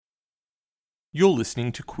You're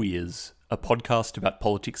listening to Queers, a podcast about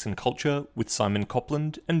politics and culture with Simon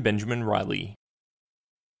Copland and Benjamin Riley.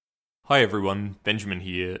 Hi everyone, Benjamin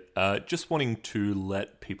here. Just wanting to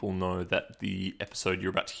let people know that the episode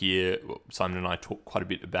you're about to hear, Simon and I talk quite a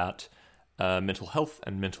bit about mental health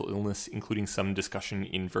and mental illness, including some discussion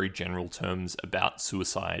in very general terms about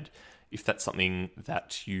suicide. If that's something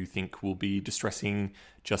that you think will be distressing,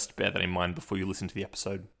 just bear that in mind before you listen to the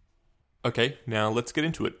episode. Okay, now let's get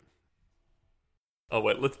into it. Oh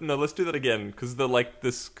wait, let's do that again because the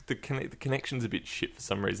connection's a bit shit for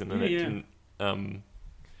some reason and it didn't.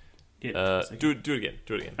 Do it again.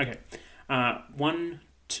 Okay, 1,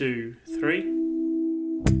 2, 3.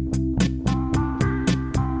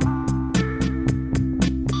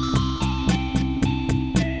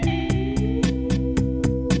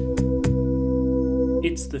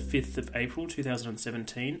 It's the 5th of April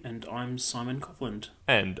 2017 and I'm Simon Copland.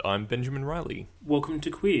 And I'm Benjamin Riley. Welcome to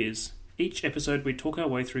Queers. Each episode we talk our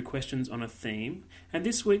way through questions on a theme, and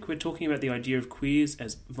this week we're talking about the idea of queers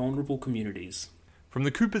as vulnerable communities. From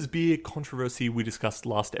the Cooper's beer controversy we discussed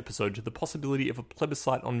last episode to the possibility of a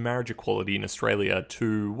plebiscite on marriage equality in Australia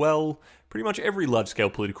to, well, pretty much every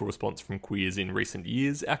large-scale political response from queers in recent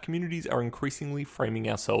years, our communities are increasingly framing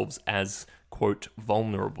ourselves as, quote,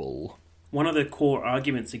 vulnerable. One of the core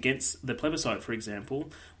arguments against the plebiscite, for example,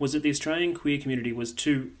 was that the Australian queer community was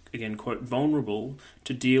too, again, quote, vulnerable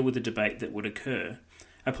to deal with the debate that would occur.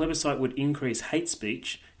 A plebiscite would increase hate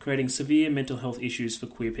speech, creating severe mental health issues for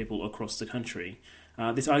queer people across the country.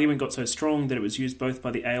 This argument got so strong that it was used both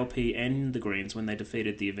by the ALP and the Greens when they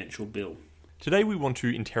defeated the eventual bill. Today we want to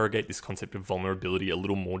interrogate this concept of vulnerability a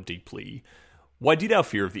little more deeply. Why did our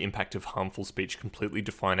fear of the impact of harmful speech completely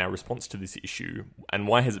define our response to this issue? And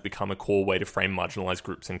why has it become a core way to frame marginalised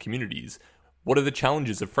groups and communities? What are the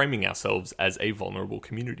challenges of framing ourselves as a vulnerable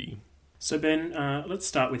community? So Ben, let's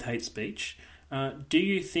start with hate speech. Do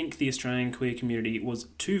you think the Australian queer community was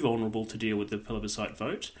too vulnerable to deal with the plebiscite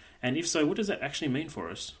vote? And if so, what does that actually mean for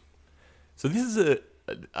us? So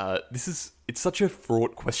it's such a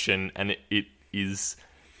fraught question, and it is...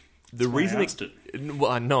 The reason I asked it.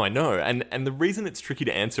 Well, no, I know, and the reason it's tricky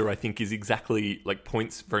to answer, I think, is exactly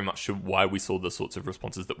points very much to why we saw the sorts of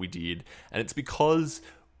responses that we did, and it's because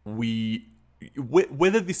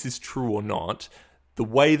whether this is true or not, the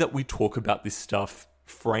way that we talk about this stuff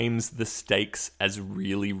frames the stakes as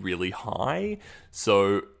really, really high.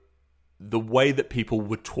 So the way that people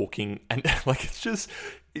were talking, and it's just,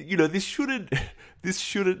 this shouldn't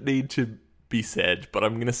need to be said, but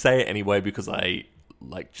I'm going to say it anyway because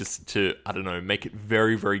just to, make it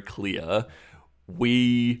very, very clear,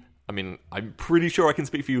 I'm pretty sure I can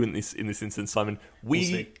speak for you in this instance, Simon.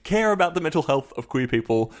 We care about the mental health of queer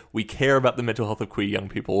people. We care about the mental health of queer young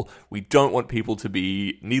people. We don't want people to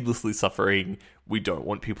be needlessly suffering. We don't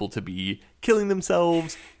want people to be killing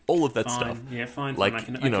themselves. All of that stuff. Yeah, fine. I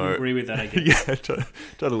can agree with that, I guess. Yeah,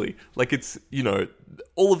 totally. It's,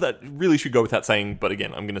 all of that really should go without saying, but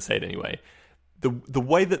again, I'm going to say it anyway. The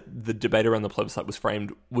way that the debate around the plebiscite was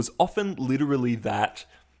framed was often literally that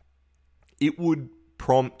it would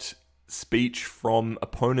prompt speech from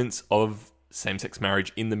opponents of same-sex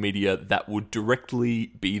marriage in the media that would directly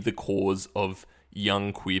be the cause of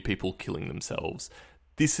young queer people killing themselves.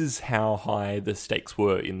 This is how high the stakes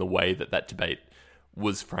were in the way that debate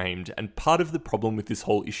was framed. And part of the problem with this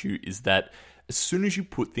whole issue is that as soon as you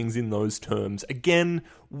put things in those terms, again,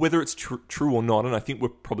 whether it's true or not, and I think we're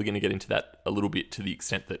probably going to get into that a little bit to the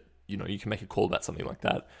extent that, you can make a call about something like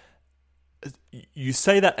that. You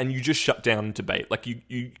say that and you just shut down debate.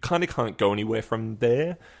 You kind of can't go anywhere from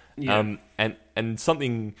there. Yeah. And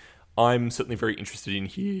something I'm certainly very interested in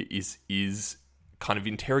here is kind of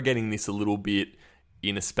interrogating this a little bit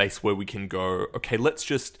in a space where we can go, okay, let's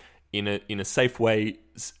just in a safe way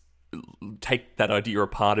take that idea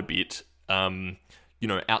apart a bit.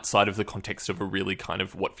 Outside of the context of a really kind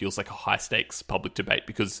of what feels like a high stakes public debate,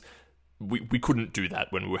 because we couldn't do that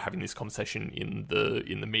when we were having this conversation in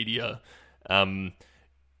the media.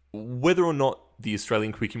 Whether or not the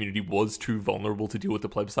Australian queer community was too vulnerable to deal with the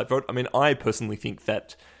plebiscite vote, I personally think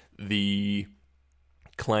that the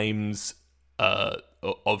claims of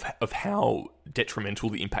how detrimental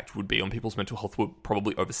the impact would be on people's mental health were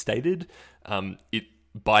probably overstated.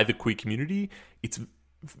 By the queer community, it's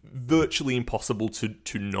virtually impossible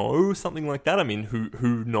to know something like that.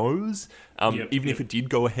 Who knows? Even if it did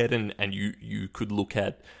go ahead and you could look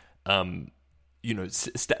at, mental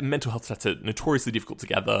health stats are notoriously difficult to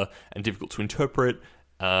gather and difficult to interpret.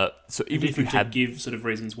 So even if you had give sort of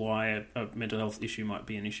reasons why a mental health issue might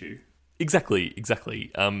be an issue. Exactly,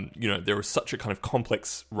 exactly. There is such a kind of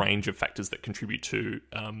complex range of factors that contribute to,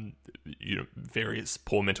 various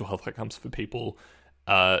poor mental health outcomes for people.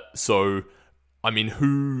 So, I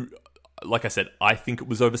mean, like I said, I think it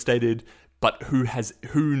was overstated, but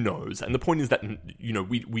who knows? And the point is that,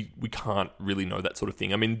 we can't really know that sort of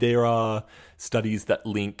thing. I mean, there are studies that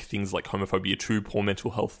link things like homophobia to poor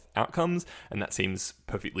mental health outcomes, and that seems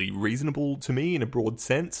perfectly reasonable to me in a broad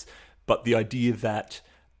sense. But the idea that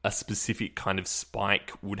a specific kind of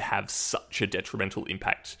spike would have such a detrimental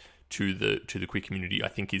impact to the queer community, I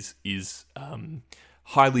think is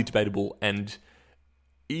highly debatable. And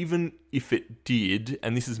even if it did,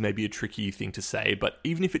 and this is maybe a tricky thing to say, but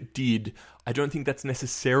even if it did, I don't think that's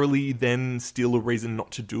necessarily then still a reason not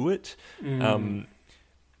to do it. I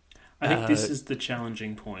think this is the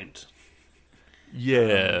challenging point.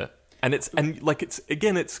 Yeah. It's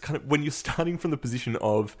kind of when you're starting from the position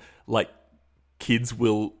of like kids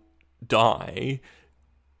will die,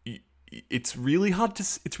 it's really hard to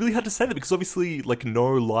say that, because obviously like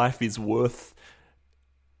no life is worth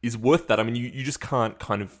that. I mean, you just can't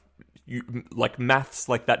kind of, like maths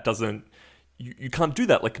like that doesn't, you can't do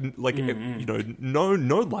that.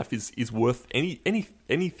 No life is worth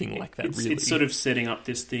anything like that. Really, it's sort of setting up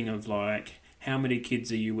this thing of like, how many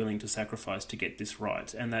kids are you willing to sacrifice to get this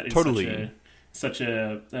right? And that is totally such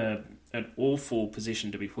an awful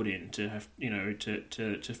position to be put in, to have,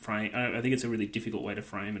 to frame. I think it's a really difficult way to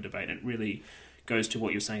frame a debate. And it really goes to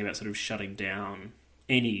what you're saying about sort of shutting down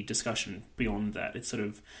any discussion beyond that. It's sort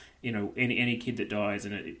of, any kid that dies,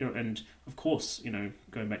 and of course,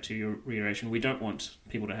 going back to your reiteration, we don't want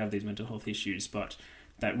people to have these mental health issues, but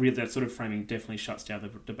that sort of framing definitely shuts down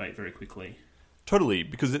the debate very quickly. Totally,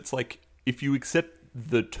 because it's like, if you accept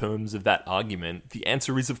the terms of that argument, the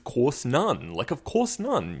answer is of course none. Like, of course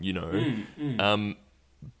none,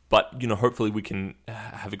 But, hopefully we can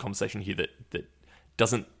have a conversation here that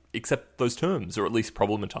doesn't accept those terms, or at least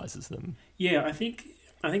problematizes them. Yeah, I think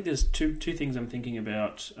there's two things I'm thinking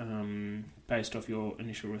about based off your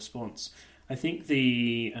initial response. I think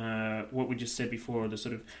the what we just said before, the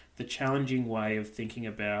sort of the challenging way of thinking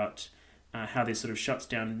about how this sort of shuts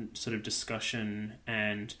down sort of discussion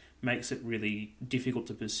and makes it really difficult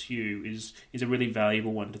to pursue is a really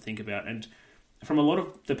valuable one to think about. And from a lot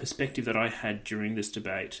of the perspective that I had during this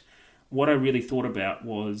debate, what I really thought about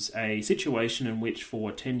was a situation in which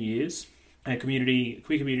for 10 years, queer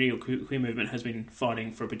community or queer movement has been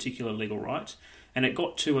fighting for a particular legal right. And it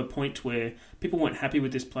got to a point where people weren't happy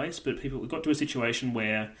with this place, but people got to a situation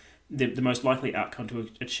where the most likely outcome to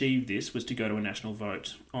achieve this was to go to a national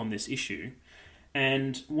vote on this issue.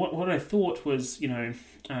 And what I thought was,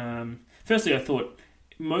 firstly I thought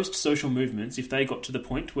most social movements, if they got to the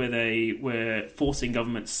point where they were forcing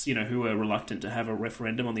governments, who were reluctant to have a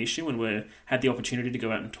referendum on the issue and had the opportunity to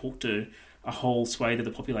go out and talk to a whole swathe of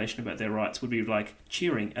the population about their rights, would be like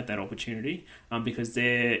cheering at that opportunity, because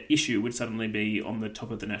their issue would suddenly be on the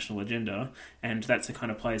top of the national agenda. And that's the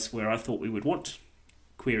kind of place where I thought we would want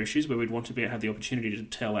queer issues, where we'd want to have the opportunity to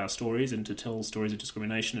tell our stories and to tell stories of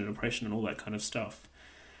discrimination and oppression and all that kind of stuff.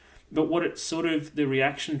 But the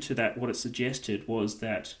reaction to that, what it suggested was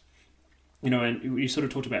that, and you sort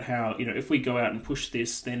of talked about how, if we go out and push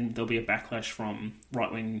this, then there'll be a backlash from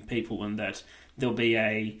right-wing people, and that there'll be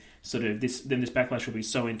a sort of this backlash will be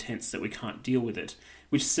so intense that we can't deal with it,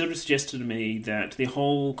 which sort of suggested to me that the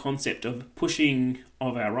whole concept of pushing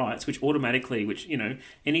of our rights,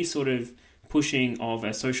 any sort of pushing of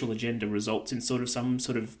a social agenda results in sort of some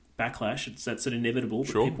sort of backlash. That's sort of inevitable,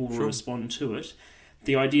 but people will respond to it.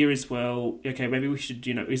 The idea is, well, okay, maybe we should,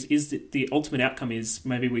 the ultimate outcome is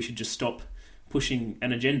maybe we should just stop pushing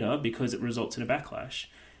an agenda because it results in a backlash.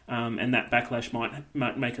 And that backlash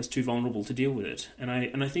might make us too vulnerable to deal with it. And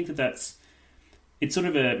I think it's sort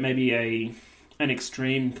of an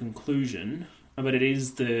extreme conclusion, but it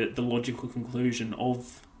is the logical conclusion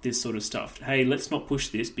of this sort of stuff. Hey, let's not push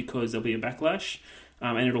this because there'll be a backlash,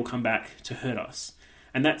 and it'll come back to hurt us.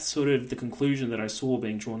 And that's sort of the conclusion that I saw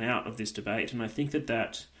being drawn out of this debate. And I think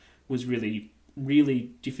that was really,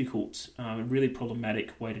 really difficult, really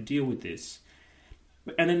problematic way to deal with this.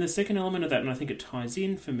 And then the second element of that, and I think it ties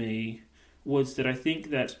in for me, was that I think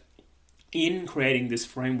that in creating this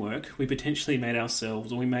framework, we potentially made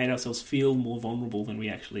ourselves feel more vulnerable than we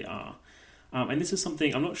actually are. And this is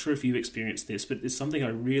something, I'm not sure if you experienced this, but it's something I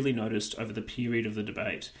really noticed over the period of the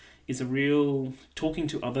debate, is a real talking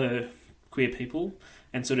to other queer people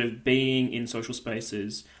and sort of being in social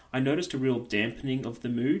spaces. I noticed a real dampening of the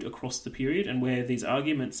mood across the period, and where these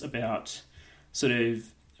arguments about sort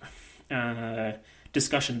of public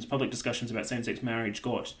discussions about same-sex marriage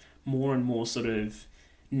got more and more sort of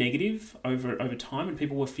negative over time, and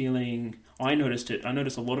people were feeling. I noticed it. I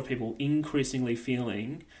noticed a lot of people increasingly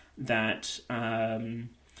feeling that.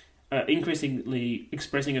 Increasingly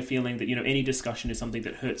expressing a feeling that any discussion is something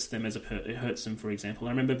that hurts them it hurts them. For example,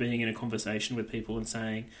 I remember being in a conversation with people and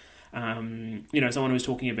saying, someone was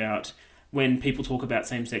talking about when people talk about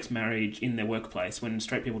same-sex marriage in their workplace, when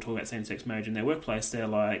straight people talk about same-sex marriage in their workplace, they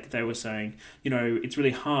were saying, it's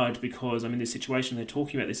really hard because I'm in this situation, they're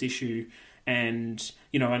talking about this issue, and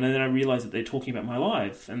and then I realised that they're talking about my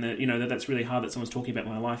life, and that that's really hard that someone's talking about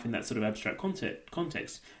my life in that sort of abstract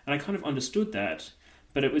context. And I kind of understood that.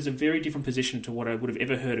 But it was a very different position to what I would have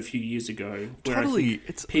ever heard a few years ago. Totally.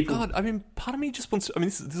 It's people. God, I mean, part of me just wants to... I mean,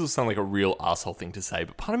 this will sound like a real arsehole thing to say,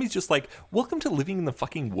 but part of me is just like, welcome to living in the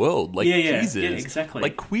fucking world. Like, Jesus. Yeah, exactly.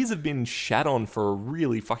 Like, queers have been shat on for a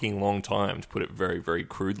really fucking long time, to put it very, very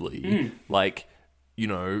crudely. Like,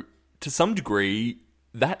 to some degree,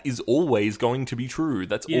 that is always going to be true.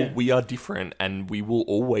 That's all. We are different, and we will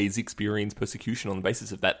always experience persecution on the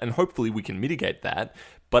basis of that. And hopefully we can mitigate that.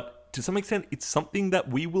 But to some extent, it's something that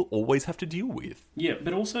we will always have to deal with. Yeah,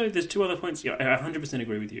 but also there's two other points. Yeah, I 100%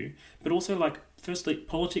 agree with you. But also, firstly,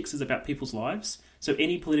 politics is about people's lives. So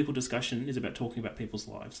any political discussion is about talking about people's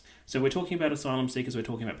lives. So we're talking about asylum seekers, we're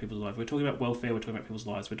talking about people's lives. We're talking about welfare, we're talking about people's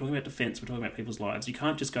lives. We're talking about defence, we're talking about people's lives. You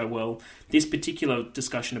can't just go, well, this particular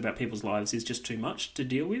discussion about people's lives is just too much to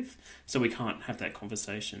deal with, so we can't have that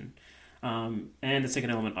conversation. And the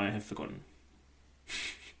second element I have forgotten.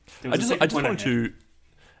 I just wanted to...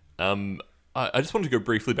 I just wanted to go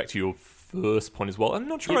briefly back to your first point as well. I'm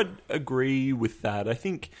not sure I'd agree with that. I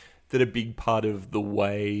think that a big part of the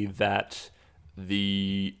way that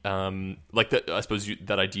I suppose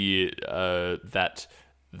that idea that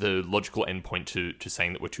the logical endpoint to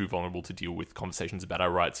saying that we're too vulnerable to deal with conversations about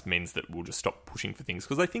our rights means that we'll just stop pushing for things.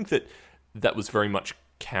 Because I think that was very much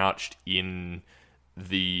couched in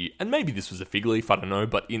and maybe this was a fig leaf, I don't know,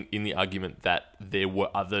 but in the argument that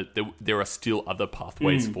there are still other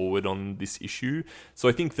pathways forward on this issue. So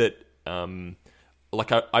I think that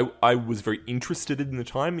I was very interested in the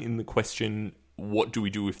time in the question, what do we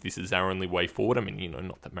do if this is our only way forward? I mean,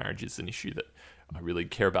 not that marriage is an issue that I really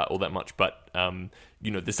care about all that much, but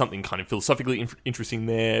there's something kind of philosophically interesting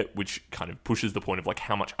there, which kind of pushes the point of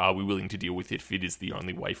how much are we willing to deal with it if it is the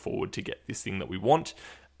only way forward to get this thing that we want.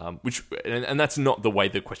 And that's not the way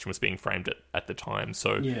the question was being framed at the time.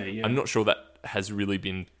 So I'm not sure that has really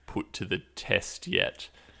been put to the test yet.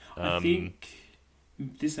 I think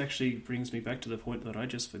this actually brings me back to the point that I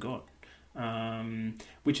just forgot,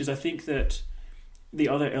 which is I think that the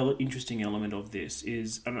other interesting element of this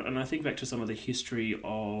is, and I think back to some of the history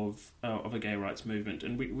of a gay rights movement,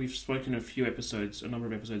 and we've spoken a number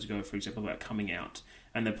of episodes ago, for example, about coming out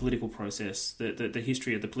and the political process,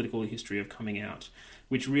 the political history of coming out,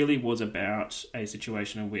 which really was about a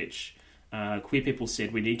situation in which queer people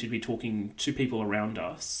said we need to be talking to people around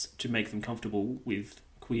us to make them comfortable with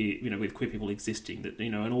queer people existing. That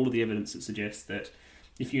and all of the evidence that suggests that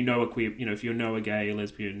if you know a gay,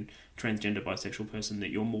 lesbian, transgender, bisexual person, that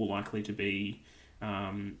you're more likely to be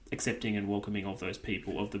accepting and welcoming of those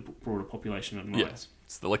people, of the broader population and rights.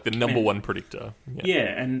 It's the number one predictor.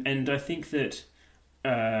 And I think that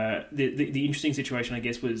the interesting situation, I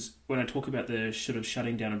guess, was when I talk about the sort of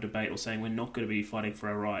shutting down of debate or saying we're not going to be fighting for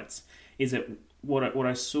our rights, is that what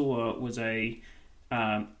I saw was a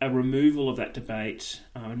removal of that debate,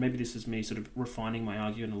 and maybe this is me sort of refining my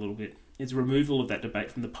argument a little bit. It's a removal of that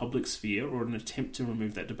debate from the public sphere, or an attempt to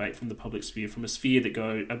remove that debate from the public sphere, from a sphere that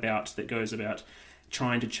goes about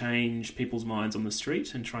trying to change people's minds on the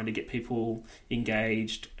street and trying to get people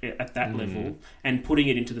engaged at that level, and putting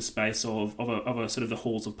it into the space of a sort of the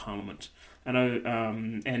halls of Parliament,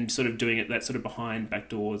 and sort of doing it that sort of behind back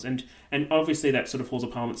doors, and obviously that sort of halls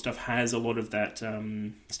of Parliament stuff has a lot of that,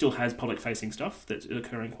 still has public facing stuff that's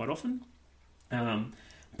occurring quite often,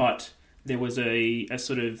 but there was a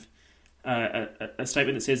sort of a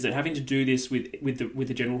statement that says that having to do this with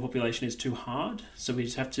the general population is too hard, so we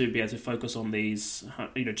just have to be able to focus on these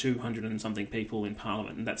 200 and something people in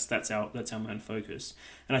Parliament, and that's our main focus.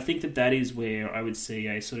 And I think that is where I would see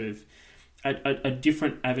a sort of a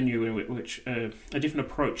different avenue in which a different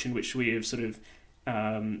approach in which we have sort of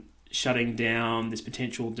shutting down this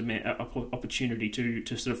potential opportunity to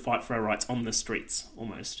sort of fight for our rights on the streets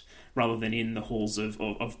almost, rather than in the halls of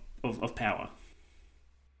power.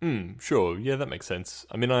 Sure. Yeah, that makes sense.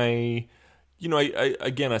 I mean, I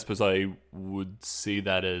suppose I would see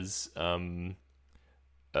that as,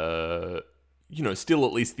 still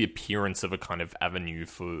at least the appearance of a kind of avenue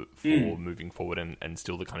for moving forward, and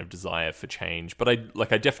still the kind of desire for change. But I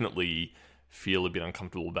definitely feel a bit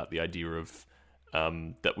uncomfortable about the idea of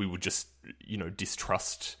that we would just,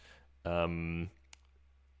 distrust the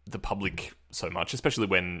public so much, especially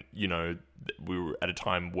when, we were at a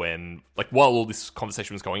time when, like, while all this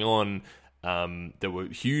conversation was going on, there were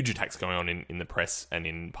huge attacks going on in the press and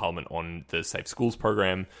in Parliament on the Safe Schools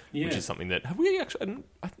program, which is something that we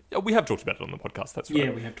have talked about it on the podcast. That's right.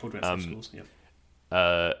 Yeah, we have talked about Safe Schools. Yep.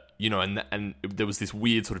 And there was this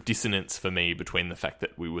weird sort of dissonance for me between the fact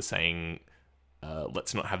that we were saying,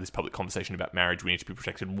 let's not have this public conversation about marriage, we need to be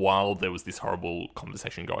protected, while there was this horrible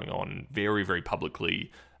conversation going on very, very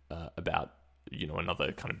publicly about,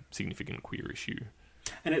 another kind of significant queer issue.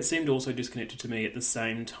 And it seemed also disconnected to me at the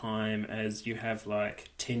same time as you have,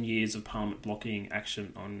 like, 10 years of Parliament blocking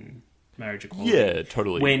action on marriage equality. Yeah,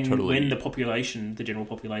 totally. When the population, the general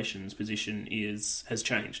population's position has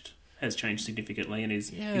changed significantly, and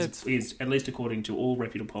is at least according to all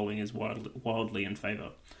reputable polling, is wildly in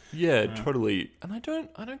favour. Yeah, totally. And I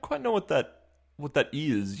don't quite know what that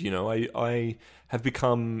is. I have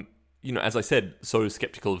become, as I said, so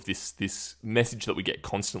skeptical of this message that we get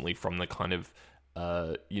constantly from the kind of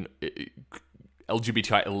LGBTI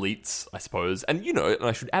elites, I suppose. And and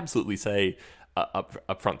I should absolutely say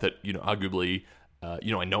up front that arguably.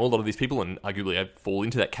 I know a lot of these people, and arguably I fall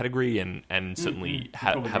into that category, and certainly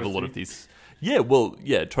have a lot of these. Yeah, well,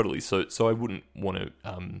 yeah, totally. So I wouldn't want to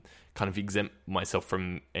kind of exempt myself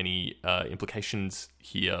from any implications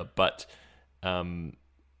here, but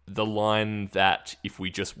the line that if we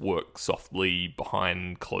just work softly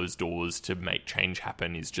behind closed doors to make change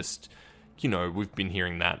happen is just, we've been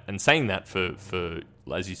hearing that and saying that for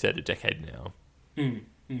as you said, a decade now.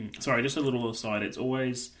 Sorry, just a little aside. It's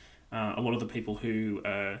always a lot of the people who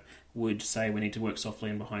would say we need to work softly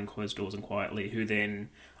and behind closed doors and quietly, who then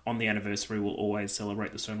on the anniversary will always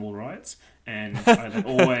celebrate the Stonewall riots, and that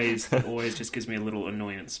always just gives me a little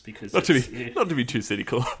annoyance, because not to be too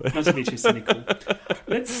cynical. Not to be too cynical.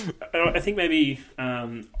 I think maybe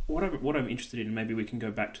what I'm interested in, maybe we can go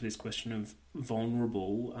back to this question of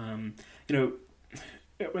vulnerable.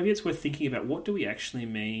 Maybe it's worth thinking about, what do we actually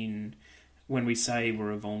mean when we say we're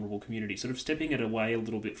a vulnerable community? Sort of stepping it away a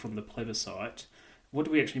little bit from the plebiscite, what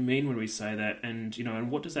do we actually mean when we say that? And and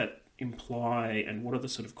what does that imply? And what are the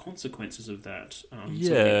sort of consequences of that? Sort of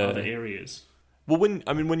in other areas. Well,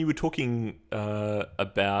 when you were talking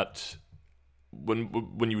about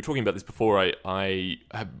when you were talking about this before, I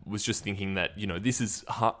was just thinking that this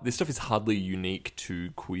stuff is hardly unique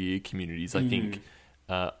to queer communities. I think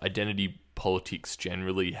identity politics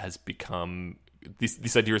generally has become.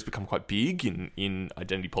 This idea has become quite big in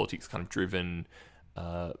identity politics kind of driven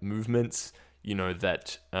movements.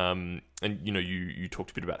 That and you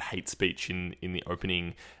talked a bit about hate speech in the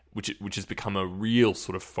opening, which has become a real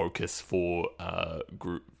sort of focus for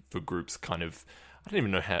groups kind of, I don't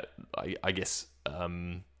even know how, I guess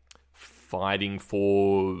fighting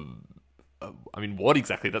for. What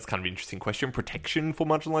exactly? That's kind of an interesting question. Protection for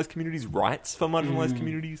marginalized communities, rights for marginalized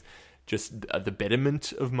communities, just the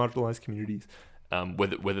betterment of marginalized communities.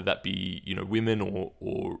 Whether that be women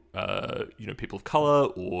or people of color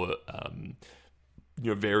or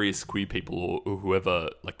various queer people or whoever,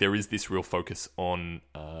 like there is this real focus on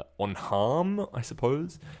harm, I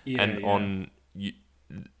suppose, on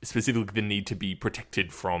specifically the need to be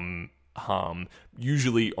protected from harm,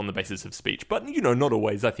 usually on the basis of speech, but not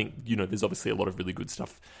always. I think there's obviously a lot of really good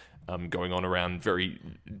stuff going on around very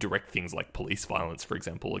direct things like police violence, for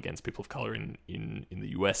example, against people of color in the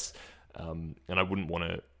US. And I wouldn't want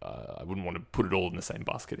to put it all in the same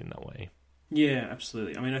basket in that way. Yeah,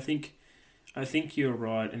 absolutely. I think you're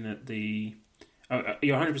right in that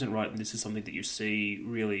you're 100% right, and this is something that you see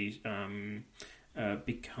really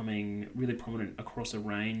becoming really prominent across a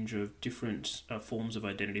range of different forms of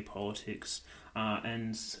identity politics, and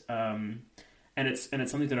it's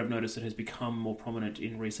something that I've noticed that has become more prominent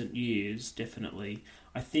in recent years. Definitely,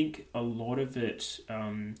 I think a lot of it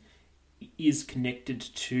is connected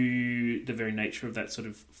to the very nature of that sort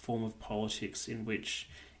of form of politics, in which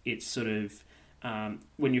it's sort of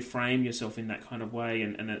when you frame yourself in that kind of way,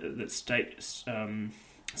 and that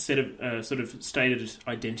set of sort of stated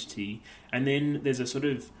identity, and then there's a sort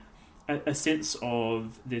of a sense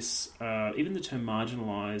of this. Even the term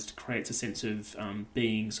marginalised creates a sense of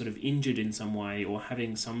being sort of injured in some way, or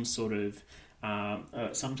having some sort of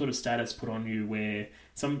status put on you, where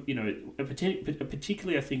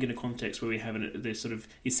particularly I think in a context where we have this sort of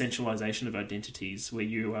essentialization of identities, where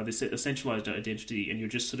you are this essentialized identity, and you're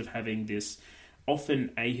just sort of having this often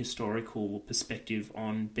ahistorical perspective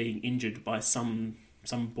on being injured by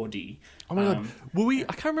somebody. Oh my god!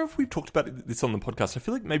 I can't remember if we've talked about this on the podcast. I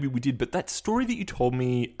feel like maybe we did, but that story that you told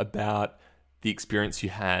me about the experience you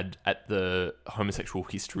had at the Homosexual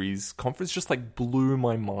Histories Conference just like blew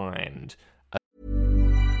my mind.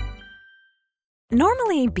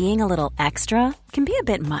 Normally, being a little extra can be a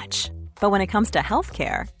bit much, but when it comes to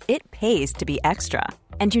healthcare, it pays to be extra.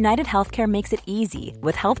 And United Healthcare makes it easy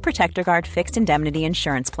with Health Protector Guard fixed indemnity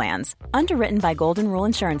insurance plans. Underwritten by Golden Rule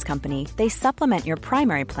Insurance Company, they supplement your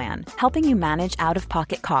primary plan, helping you manage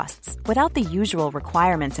out-of-pocket costs without the usual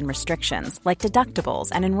requirements and restrictions like deductibles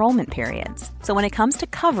and enrollment periods. So when it comes to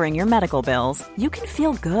covering your medical bills, you can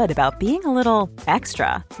feel good about being a little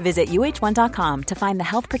extra. Visit uh1.com to find the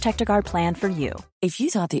Health Protector Guard plan for you. If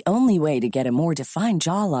you thought the only way to get a more defined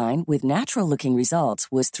jawline with natural-looking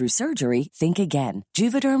results was through surgery, think again.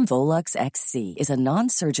 Juvederm Volux XC is a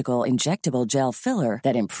non-surgical injectable gel filler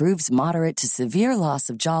that improves moderate to severe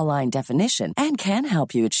loss of jawline definition and can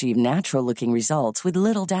help you achieve natural-looking results with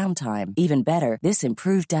little downtime. Even better, this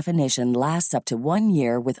improved definition lasts up to 1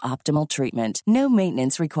 year with optimal treatment. No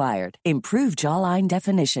maintenance required. Improve jawline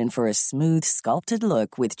definition for a smooth, sculpted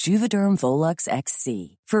look with Juvederm Volux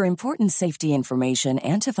XC. For important safety information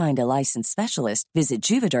and to find a licensed specialist, visit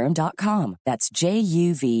Juvederm.com. That's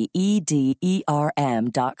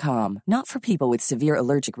JUVEDERM.com. Not for people with severe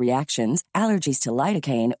allergic reactions, allergies to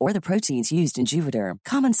lidocaine, or the proteins used in Juvederm.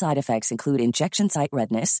 Common side effects include injection site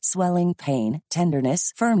redness, swelling, pain,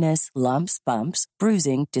 tenderness, firmness, lumps, bumps,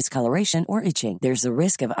 bruising, discoloration, or itching. There's a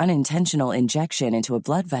risk of unintentional injection into a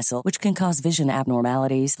blood vessel, which can cause vision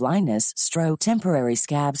abnormalities, blindness, stroke, temporary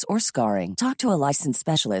scabs, or scarring. Talk to a licensed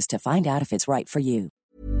specialist to find out if it's right for you.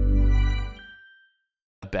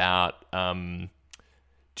 About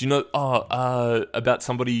do you know about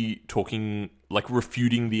somebody talking, like,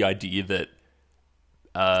 refuting the idea that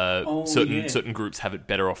certain groups have it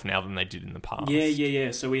better off now than they did in the past?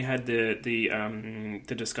 Yeah. So we had the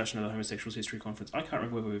discussion of the Homosexuals History Conference. I can't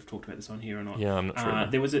remember whether we've talked about this on here or not. Yeah, I'm not sure.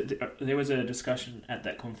 There was a discussion at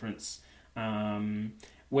that conference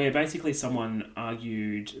where basically someone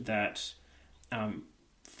argued that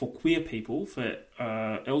for queer people, for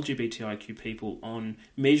LGBTIQ people, on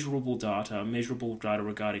measurable data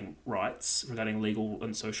regarding rights, regarding legal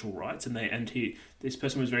and social rights, this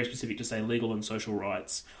person was very specific to say legal and social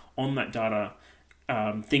rights. On that data,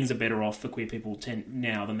 things are better off for queer people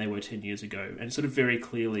now than they were 10 years ago, and sort of very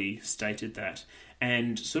clearly stated that,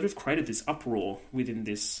 and sort of created this uproar within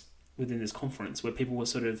this conference where people were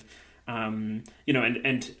sort of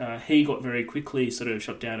he got very quickly sort of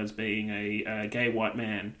shot down as being a gay white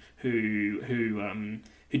man who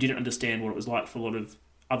didn't understand what it was like for a lot of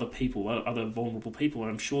other people, other vulnerable people,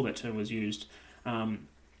 and I'm sure that term was used. And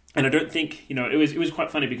I don't think, it was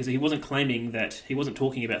quite funny because he wasn't claiming that, he wasn't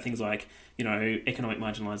talking about things like, economic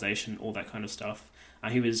marginalisation, all that kind of stuff.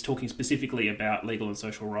 He was talking specifically about legal and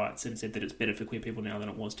social rights and said that it's better for queer people now than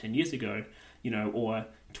it was 10 years ago, or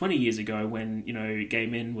 20 years ago when, gay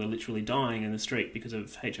men were literally dying in the street because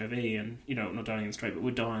of HIV and, not dying in the street, but were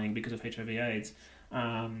dying because of HIV AIDS.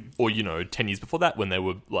 Or, 10 years before that when they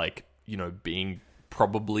were, like, being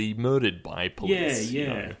probably murdered by police.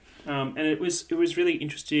 Yeah. And it was really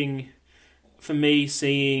interesting for me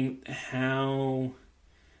seeing how...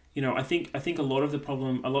 I think a lot of the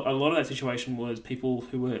problem, a lot of that situation was people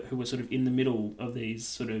who were sort of in the middle of these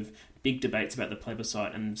sort of big debates about the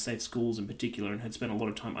plebiscite and safe schools in particular, and had spent a lot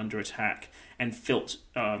of time under attack and felt,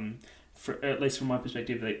 at least from my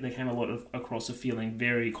perspective, they came across a feeling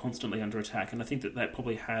very constantly under attack, and I think that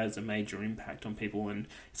probably has a major impact on people, and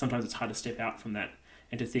sometimes it's hard to step out from that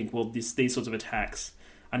and to think, well, these sorts of attacks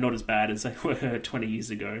are not as bad as they were 20 years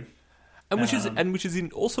ago. And which is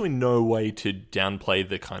also in no way to downplay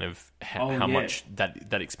the kind of how much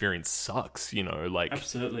that experience sucks,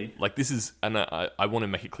 Absolutely. Like this is, and I want to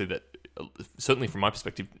make it clear that certainly from my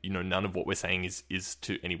perspective, none of what we're saying is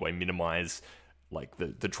to any way minimize like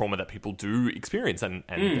the trauma that people do experience and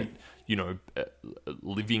that,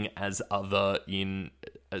 living as other in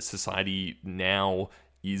a society now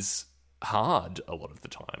is hard a lot of the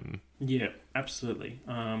time. Yeah, absolutely.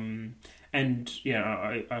 And yeah,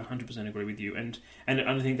 I 100% agree with you. And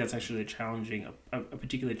I think that's actually a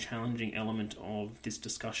particularly challenging element of this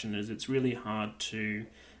discussion is it's really hard to,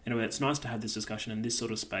 it's nice to have this discussion in this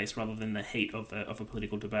sort of space rather than the heat of a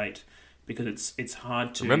political debate, because it's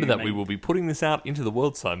hard to remember that we will be putting this out into the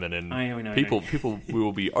world, Simon, and people we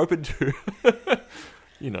will be open to.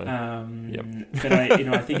 Yep. But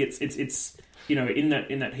I think it's in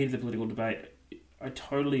that heat of the political debate, I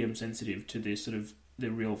totally am sensitive to this sort of the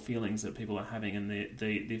real feelings that people are having, and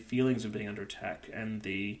the feelings of being under attack, and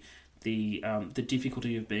the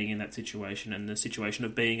difficulty of being in that situation, and the situation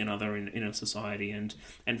of being another in a society, and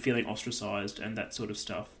feeling ostracized and that sort of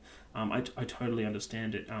stuff. I totally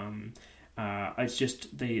understand it. It's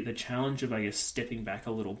just the challenge of, I guess, stepping back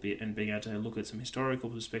a little bit and being able to look at some historical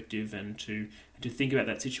perspective and to think about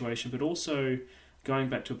that situation, but also going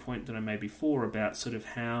back to a point that I made before about sort of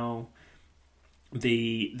how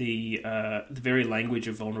the very language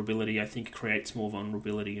of vulnerability, I think, creates more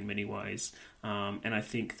vulnerability in many ways, and I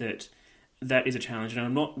think that is a challenge.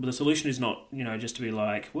 And the solution is not, just to be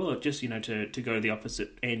like, well, just, to go to the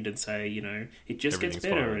opposite end and say, it just gets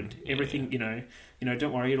better and everything,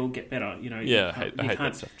 don't worry, it'll get better. Yeah, I hate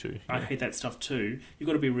that stuff too. I hate that stuff too. You've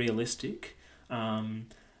got to be realistic.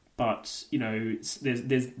 But,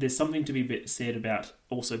 there's something to be said about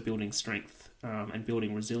also building strength and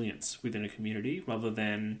building resilience within a community, rather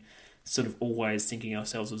than sort of always thinking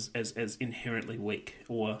ourselves as inherently weak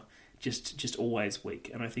or just always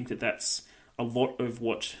weak. And I think that's a lot of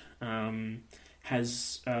what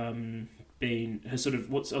has sort of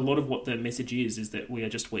what's a lot of what the message is that we are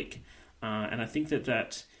just weak. And I think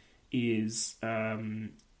that is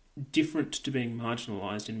different to being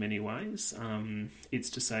marginalised in many ways. It's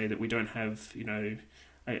to say that we don't have,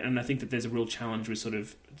 and I think that there's a real challenge with sort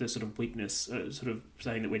of the sort of weakness, sort of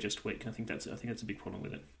saying that we're just weak. I think that's a big problem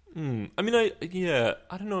with it. I mean, I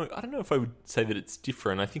don't know if I would say that it's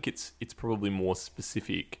different. I think it's probably more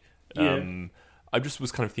specific. Yeah. I just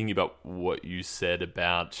was kind of thinking about what you said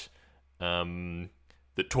about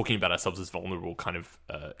that talking about ourselves as vulnerable kind of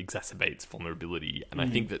exacerbates vulnerability, and I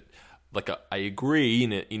think that, like, I agree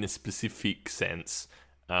in a specific sense,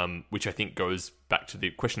 which I think goes back to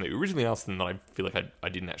the question that you originally asked, and that I feel like I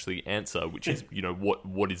didn't actually answer, which is,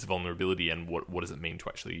 what is vulnerability, and what does it mean to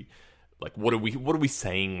actually, like, what are we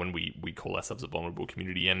saying when we call ourselves a vulnerable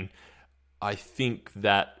community? And I think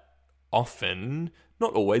that often,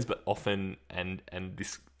 not always, but often, and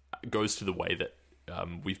this goes to the way that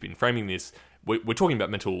we've been framing this. We're talking about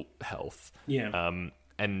mental health,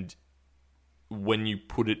 and when you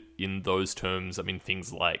put it in those terms, I mean,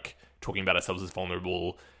 things like talking about ourselves as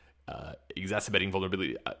vulnerable, exacerbating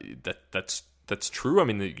vulnerability, that's true. I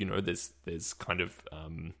mean, there's kind of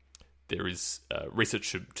there is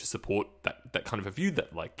research to support that kind of a view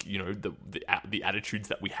that, like, the attitudes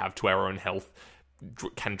that we have to our own health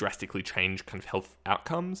can drastically change kind of health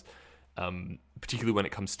outcomes, particularly when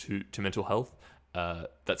it comes to mental health.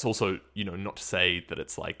 That's also, not to say that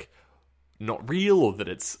it's like not real, or that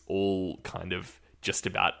it's all kind of just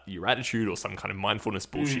about your attitude or some kind of mindfulness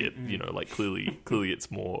bullshit. Like clearly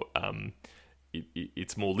it's more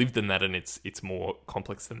it's more lived than that, and it's more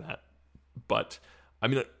complex than that. But I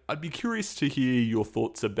mean, I'd be curious to hear your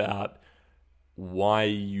thoughts about why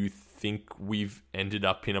you think we've ended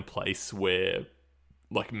up in a place where,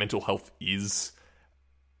 like, mental health is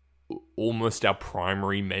almost our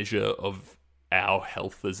primary measure of our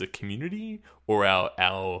health as a community, or our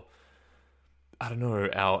I don't know,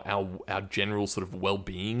 our general sort of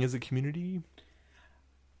well-being as a community.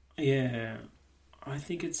 Yeah, I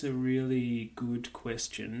think it's a really good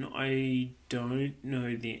question. I don't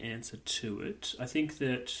know the answer to it. I think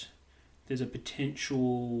that there's a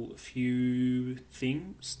potential few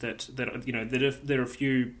things that there are a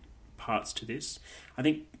few parts to this. I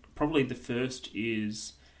think probably the first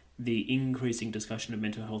is the increasing discussion of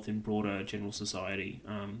mental health in broader general society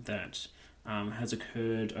that has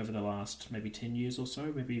occurred over the last maybe 10 years or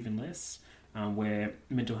so, maybe even less, where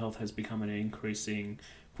mental health has become an increasing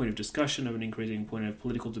point of discussion, of an increasing point of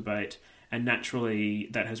political debate, and naturally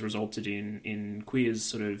that has resulted in queers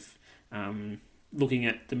sort of looking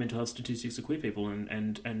at the mental health statistics of queer people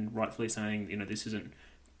and rightfully saying, this isn't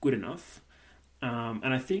good enough.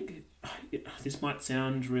 And I think this might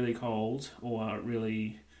sound really cold or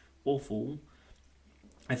really awful.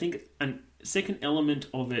 I think a second element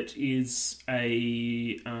of it is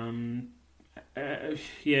I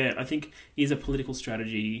think is a political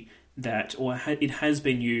strategy that, it has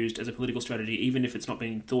been used as a political strategy, even if it's not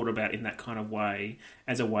being thought about in that kind of way,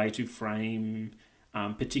 as a way to frame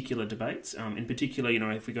particular debates. In particular,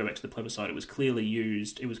 if we go back to the plebiscite, it was clearly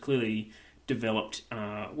used. It was clearly developed.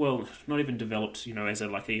 Not even developed, as a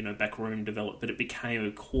backroom developed, but it became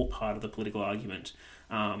a core part of the political argument.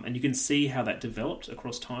 And you can see how that developed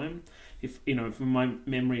across time. If from my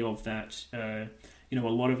memory of that, a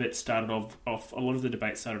lot of it started off. A lot of the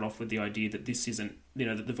debate started off with the idea that this isn't,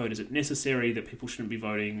 that the vote isn't necessary, that people shouldn't be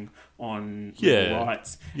voting on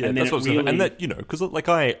rights. Yeah, and that's what's really... and that because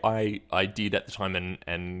I did at the time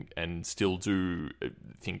and still do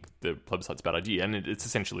think the plebiscite's a bad idea, and it's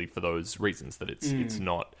essentially for those reasons that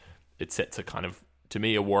it sets a kind of, to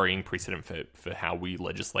me, a worrying precedent for how we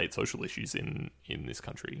legislate social issues in this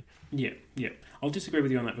country. Yeah. I'll disagree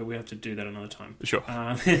with you on that, but we have to do that another time. Sure.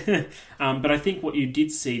 But I think what you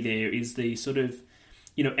did see there is the sort of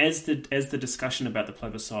as the discussion about the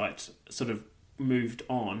plebiscite sort of moved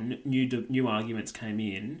on, new arguments came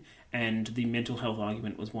in, and the mental health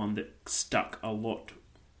argument was one that stuck a lot.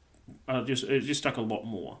 It just stuck a lot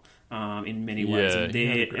more in many ways, and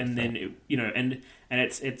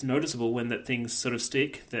it's noticeable when that things sort of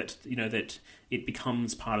stick, that that it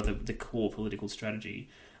becomes part of the core political strategy,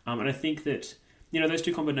 and I think that those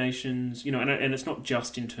two combinations, and it's not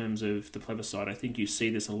just in terms of the plebiscite. I think you see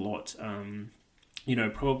this a lot,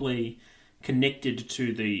 probably connected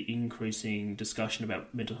to the increasing discussion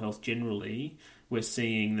about mental health generally. We're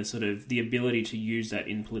seeing the sort of the ability to use that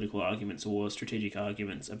in political arguments or strategic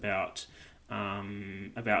arguments about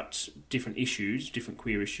different issues, different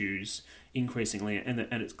queer issues, increasingly, and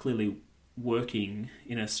it's clearly working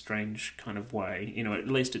in a strange kind of way. At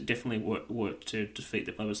least it definitely worked to defeat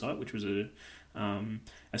the plebiscite, which was a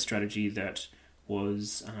strategy that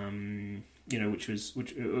was which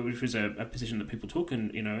was a position that people took,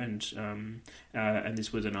 and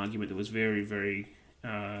this was an argument that was very, very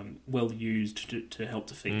well used to help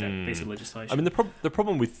defeat that piece of legislation. I mean, the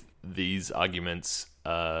problem with these arguments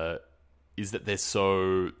is that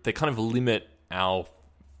they kind of limit our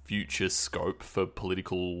future scope for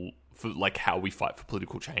like how we fight for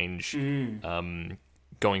political change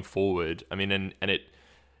going forward. I mean, and it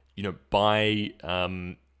by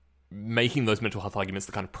making those mental health arguments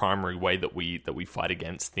the kind of primary way that we fight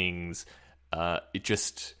against things, it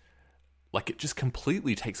just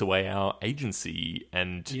completely takes away our agency,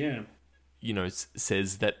 and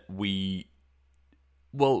says that it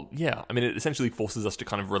essentially forces us to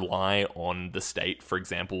kind of rely on the state, for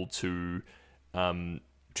example, to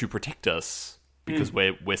protect us, because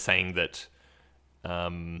we're saying that I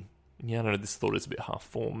don't know, this thought is a bit half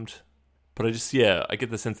formed, but I get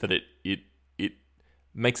the sense that it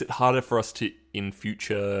makes it harder for us to in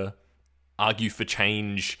future argue for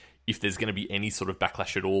change if there's going to be any sort of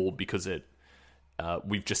backlash at all, because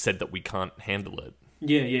we've just said that we can't handle it.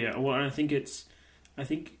 Yeah. Well, I think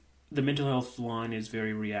the mental health line is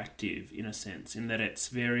very reactive in a sense, in that it's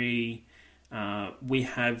very we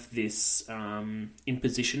have this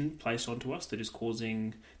imposition placed onto us that is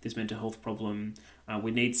causing this mental health problem.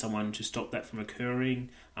 We need someone to stop that from occurring.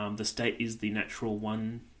 The state is the natural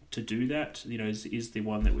one to do that, is the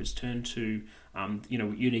one that was turned to,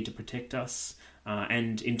 you need to protect us.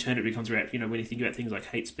 And in turn it becomes when you think about things like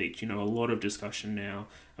hate speech, a lot of discussion now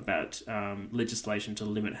about legislation to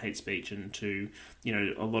limit hate speech, and to,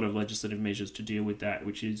 a lot of legislative measures to deal with that,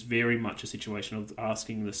 which is very much a situation of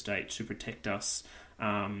asking the state to protect us.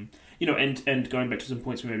 And going back to some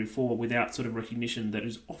points we made before, without sort of recognition that it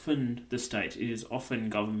is often the state, it is often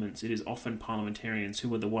governments, it is often parliamentarians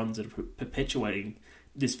who are the ones that are perpetuating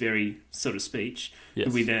this very sort of speech,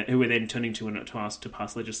 yes, who are then turning to us to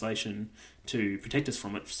pass legislation to protect us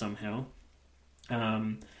from it somehow.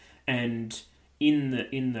 And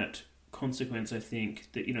in that consequence, I think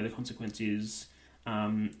that the consequence is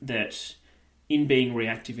that in being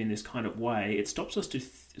reactive in this kind of way, it stops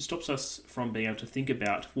us from being able to think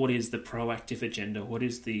about what is the proactive agenda, what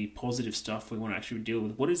is the positive stuff we want to actually deal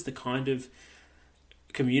with, what is the kind of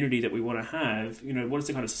community that we want to have, what is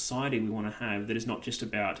the kind of society we want to have that is not just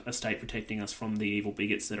about a state protecting us from the evil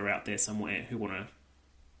bigots that are out there somewhere who want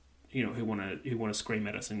to scream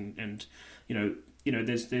at us, and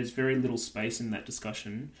there's very little space in that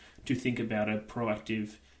discussion to think about a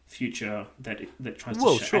proactive future that tries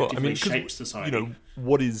to actively shape society.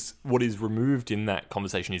 What is removed in that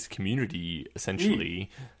conversation is community,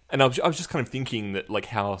 essentially. And I was just kind of thinking that, like,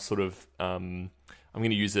 how sort of I'm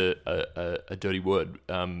going to use a dirty word,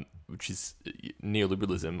 which is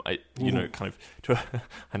neoliberalism. I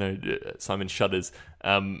know Simon shudders,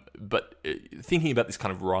 but thinking about this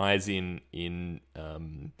kind of rise in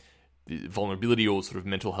vulnerability or sort of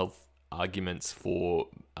mental health arguments for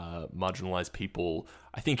marginalized people,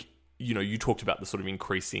 I think you talked about the sort of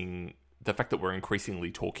the fact that we're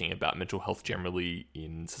increasingly talking about mental health generally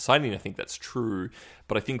in society, and I think that's true.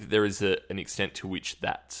 But I think that there is an extent to which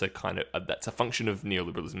that's a function of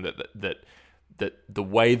neoliberalism, that the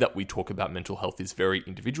way that we talk about mental health is very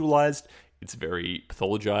individualized, it's very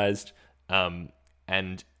pathologized, and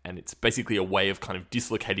it's basically a way of kind of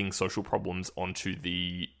dislocating social problems onto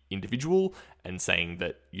the individual and saying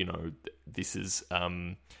that this is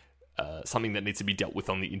something that needs to be dealt with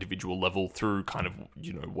on the individual level through kind of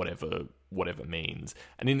whatever means,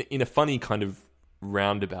 and in a funny kind of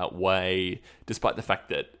roundabout way, despite the fact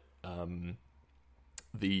that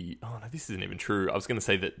this isn't even true. I was going to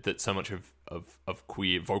say that so much of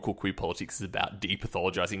vocal queer politics is about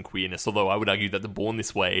depathologizing queerness, although I would argue that the Born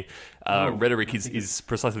This Way rhetoric is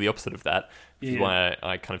precisely the opposite of that, which is why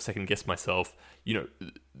I kind of second guess myself.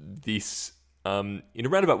 This in a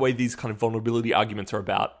roundabout way, these kind of vulnerability arguments are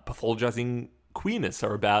about pathologizing queerness,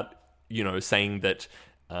 are about, saying that,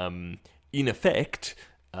 in effect,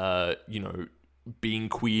 being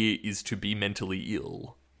queer is to be mentally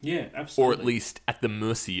ill. Yeah, absolutely. Or at least at the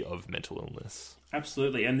mercy of mental illness.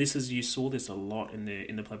 Absolutely, and you saw this a lot in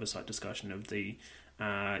the plebiscite discussion of the,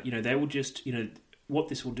 they will just, what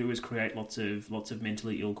this will do is create lots of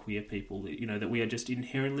mentally ill queer people, that we are just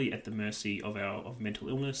inherently at the mercy of mental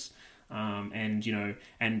illness, and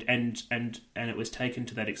it was taken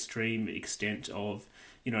to that extreme extent of,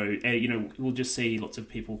 we'll just see lots of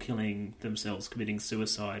people killing themselves, committing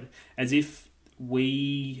suicide, as if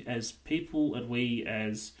we as people and we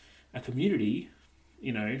as a community,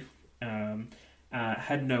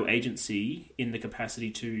 had no agency in the capacity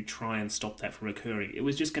to try and stop that from occurring. It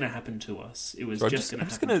was just going to happen to us. It was I'm just going to happen. I'm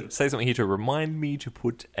just going to say something here to remind me to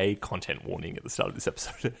put a content warning at the start of this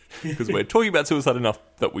episode, because we're talking about suicide enough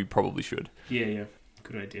that we probably should. Yeah.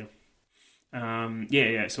 Good idea.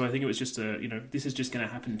 So I think it was just this is just going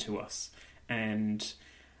to happen to us. And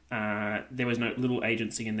there was no little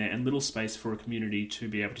agency in there and little space for a community to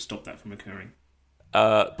be able to stop that from occurring.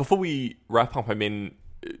 Before we wrap up,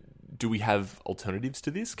 do we have alternatives to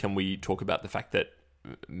this? Can we talk about the fact that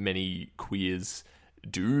many queers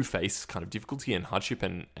do face kind of difficulty and hardship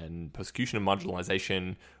and persecution and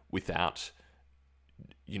marginalization without,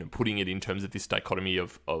 putting it in terms of this dichotomy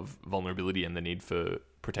of vulnerability and the need for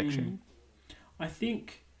protection? I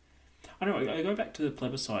go back to the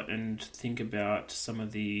plebiscite and think about some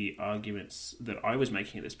of the arguments that I was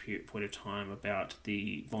making at this point of time about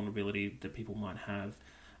the vulnerability that people might have.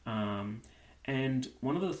 And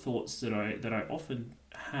one of the thoughts that I often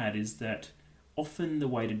had is that often the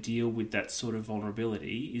way to deal with that sort of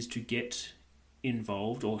vulnerability is to get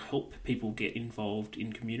involved or help people get involved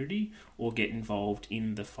in community or get involved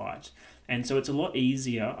in the fight. And so it's a lot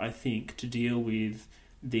easier, I think, to deal with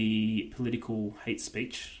the political hate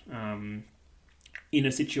speech in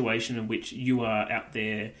a situation in which you are out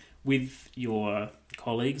there with your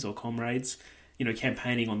colleagues or comrades,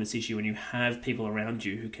 campaigning on this issue, and you have people around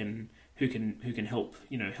you who can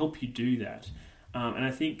help you do that. And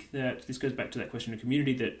I think that this goes back to that question of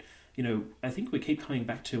community that, I think we keep coming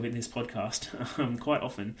back to in this podcast quite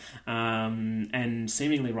often, and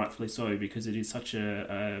seemingly rightfully so, because it is such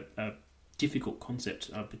a difficult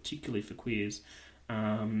concept, particularly for queers.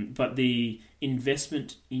 But the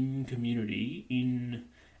investment in community,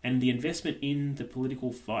 and the investment in the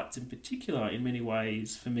political fights in particular, in many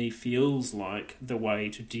ways, for me, feels like the way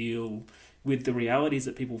to deal with the realities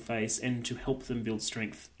that people face and to help them build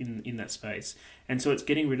strength in that space. And so it's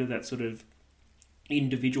getting rid of that sort of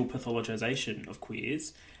individual pathologization of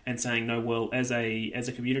queers and saying, no, well, as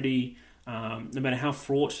a community, no matter how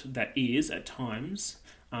fraught that is at times,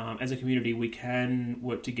 as a community, we can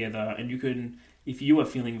work together, and you can, if you are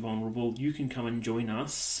feeling vulnerable, you can come and join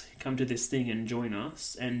us, come to this thing and join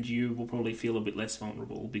us, and you will probably feel a bit less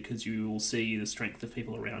vulnerable because you will see the strength of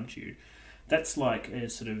people around you. That's like a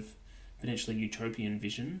sort of potentially utopian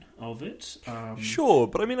vision of it. Sure,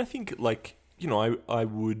 but I think I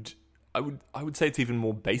would say it's even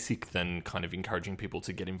more basic than kind of encouraging people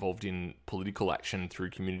to get involved in political action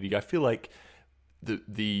through community. I feel like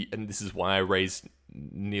and this is why I raised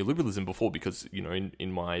neoliberalism before, because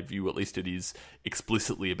in my view at least, it is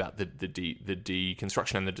explicitly about the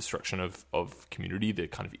deconstruction and the destruction of community, the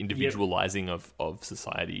kind of individualizing of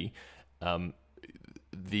society,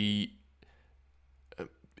 the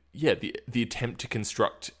attempt to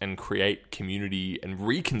construct and create community and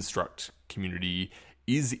reconstruct community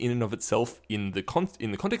is in and of itself, in the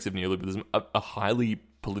context of neoliberalism, a highly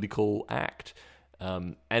political act.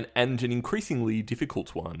 And an increasingly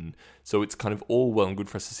difficult one. So it's kind of all well and good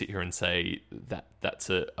for us to sit here and say that that's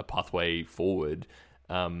a pathway forward.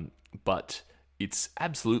 But it's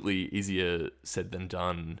absolutely easier said than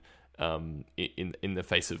done in the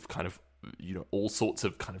face of kind of, all sorts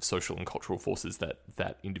of kind of social and cultural forces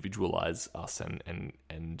that individualize us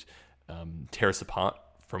and tear us apart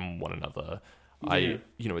from one another. Yeah.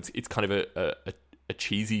 It's kind of a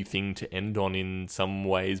cheesy thing to end on in some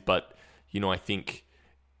ways, but I think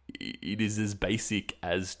it is as basic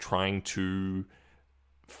as trying to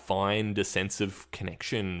find a sense of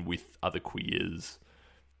connection with other queers,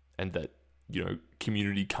 and that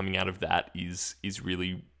community coming out of that is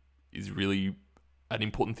really an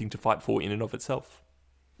important thing to fight for in and of itself.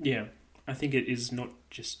 Yeah, I think it is not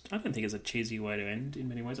just. I don't think it's a cheesy way to end. In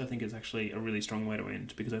many ways, I think it's actually a really strong way to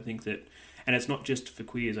end, because I think that, and it's not just for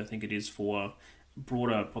queers. I think it is for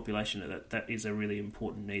broader population that is a really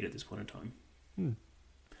important need at this point in time.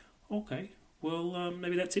 Okay, well,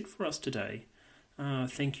 maybe that's it for us today.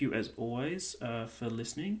 Thank you, as always, for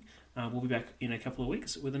listening. We'll be back in a couple of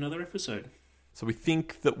weeks with another episode. So we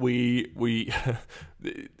think that we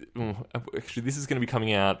actually, this is going to be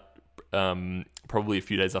coming out probably a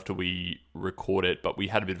few days after we record it, but we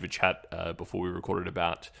had a bit of a chat before we recorded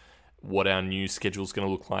about what our new schedule is going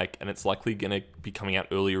to look like, and it's likely going to be coming out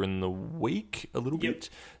earlier in the week a little bit.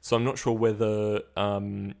 So I'm not sure whether...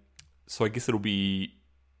 so I guess it'll be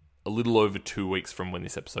a little over 2 weeks from when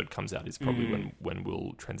this episode comes out is probably when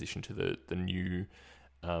we'll transition to the new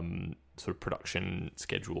sort of production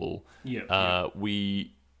schedule.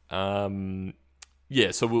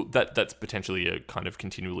 So that's potentially a kind of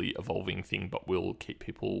continually evolving thing, but we'll keep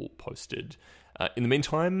people posted. In the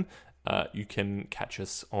meantime, you can catch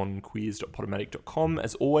us on queers.podomatic.com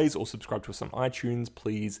as always, or subscribe to us on iTunes.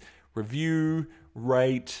 Please review,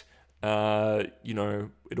 rate.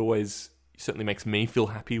 It always certainly makes me feel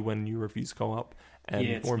happy when new reviews go up,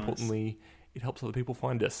 and more importantly, it helps other people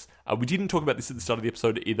find us. We didn't talk about this at the start of the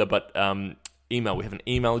episode either, but email. We have an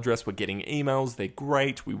email address. We're getting emails. They're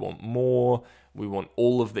great. We want more. We want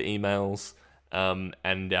all of the emails.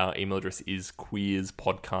 And our email address is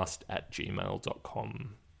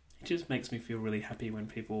queerspodcast@gmail.com. It just makes me feel really happy when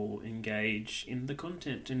people engage in the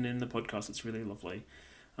content and in the podcast. It's really lovely.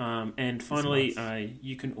 And finally,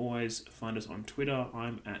 you can always find us on Twitter.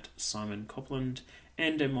 I'm at Simon Copland,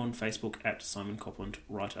 and I'm on Facebook at Simon Copland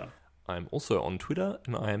Writer. I'm also on Twitter,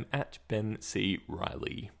 and I am at Ben C.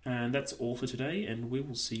 Riley. And that's all for today, and we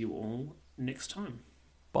will see you all next time.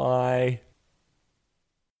 Bye.